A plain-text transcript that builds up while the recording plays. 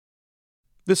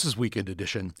This is Weekend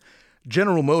Edition.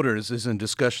 General Motors is in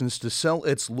discussions to sell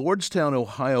its Lordstown,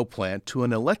 Ohio plant to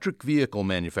an electric vehicle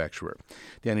manufacturer.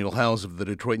 Daniel Howes of the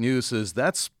Detroit News says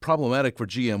that's problematic for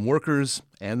GM workers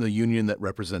and the union that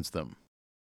represents them.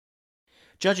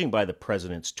 Judging by the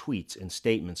president's tweets and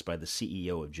statements by the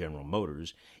CEO of General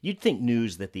Motors, you'd think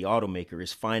news that the automaker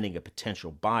is finding a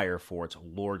potential buyer for its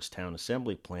Lordstown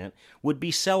Assembly Plant would be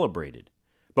celebrated,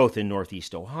 both in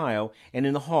Northeast Ohio and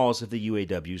in the halls of the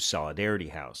UAW's Solidarity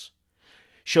House.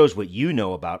 Shows what you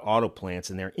know about auto plants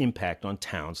and their impact on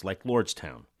towns like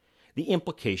Lordstown. The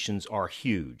implications are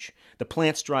huge. The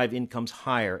plants drive incomes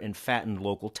higher and fatten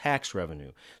local tax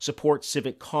revenue, support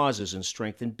civic causes, and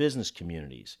strengthen business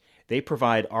communities. They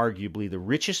provide arguably the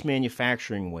richest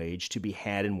manufacturing wage to be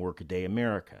had in workaday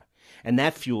America, and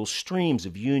that fuels streams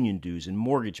of union dues and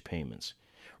mortgage payments.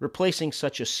 Replacing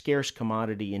such a scarce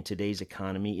commodity in today's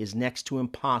economy is next to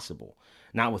impossible,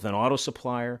 not with an auto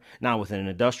supplier, not with an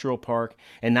industrial park,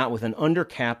 and not with an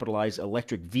undercapitalized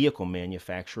electric vehicle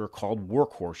manufacturer called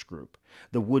Workhorse Group,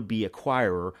 the would-be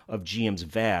acquirer of GM's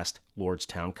vast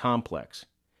Lordstown complex.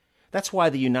 That's why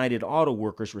the United Auto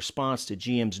Workers' response to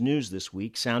GM's news this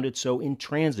week sounded so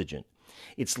intransigent.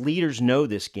 Its leaders know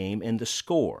this game and the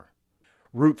score.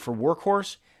 Root for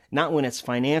Workhorse? Not when its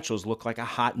financials look like a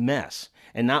hot mess,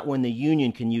 and not when the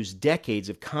union can use decades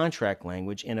of contract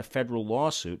language and a federal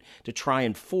lawsuit to try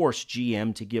and force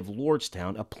GM to give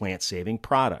Lordstown a plant-saving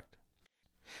product.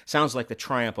 Sounds like the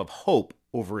triumph of hope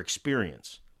over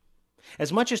experience.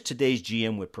 As much as today's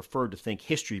GM would prefer to think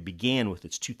history began with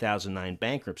its 2009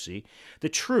 bankruptcy, the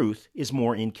truth is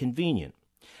more inconvenient.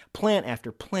 Plant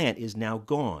after plant is now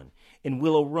gone, in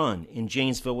Willow Run, in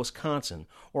Janesville, Wisconsin,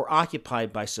 or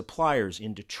occupied by suppliers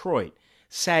in Detroit,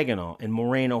 Saginaw, and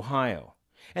Moraine, Ohio.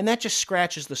 And that just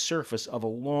scratches the surface of a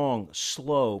long,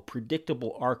 slow,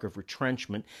 predictable arc of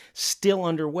retrenchment still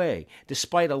underway,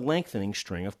 despite a lengthening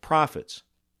string of profits.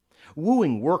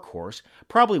 Wooing Workhorse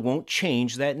probably won't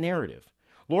change that narrative.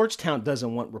 Lordstown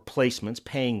doesn't want replacements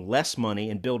paying less money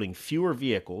and building fewer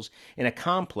vehicles in a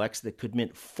complex that could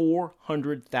mint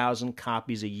 400,000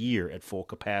 copies a year at full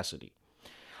capacity.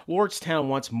 Lordstown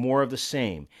wants more of the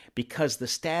same because the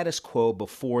status quo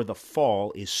before the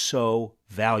fall is so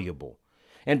valuable,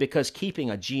 and because keeping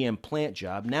a GM plant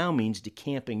job now means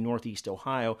decamping Northeast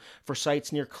Ohio for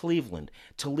sites near Cleveland,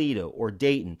 Toledo, or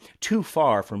Dayton, too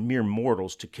far for mere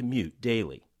mortals to commute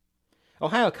daily.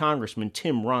 Ohio Congressman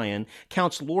Tim Ryan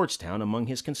counts Lordstown among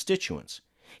his constituents.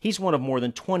 He's one of more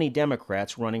than 20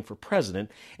 Democrats running for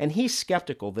president, and he's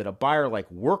skeptical that a buyer like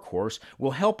Workhorse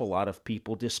will help a lot of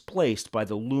people displaced by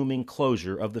the looming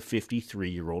closure of the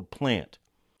 53-year-old plant.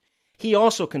 He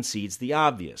also concedes the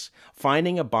obvious.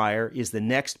 Finding a buyer is the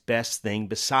next best thing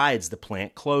besides the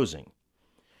plant closing.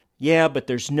 Yeah, but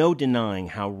there's no denying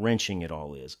how wrenching it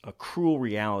all is, a cruel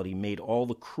reality made all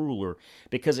the crueler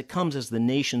because it comes as the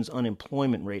nation's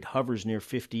unemployment rate hovers near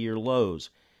 50-year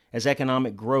lows, as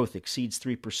economic growth exceeds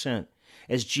 3%,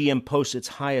 as GM posts its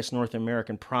highest North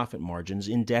American profit margins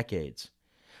in decades.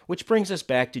 Which brings us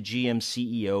back to GM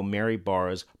CEO Mary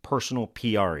Barra's personal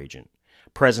PR agent,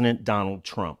 President Donald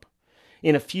Trump.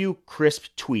 In a few crisp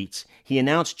tweets, he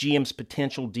announced GM's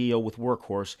potential deal with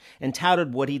Workhorse and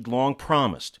touted what he'd long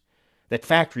promised, that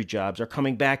factory jobs are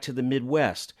coming back to the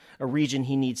Midwest, a region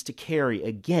he needs to carry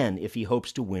again if he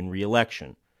hopes to win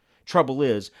re-election. Trouble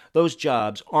is, those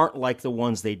jobs aren't like the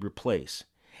ones they'd replace,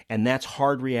 and that's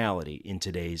hard reality in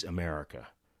today's America.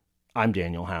 I'm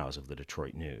Daniel Howes of the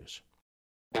Detroit News.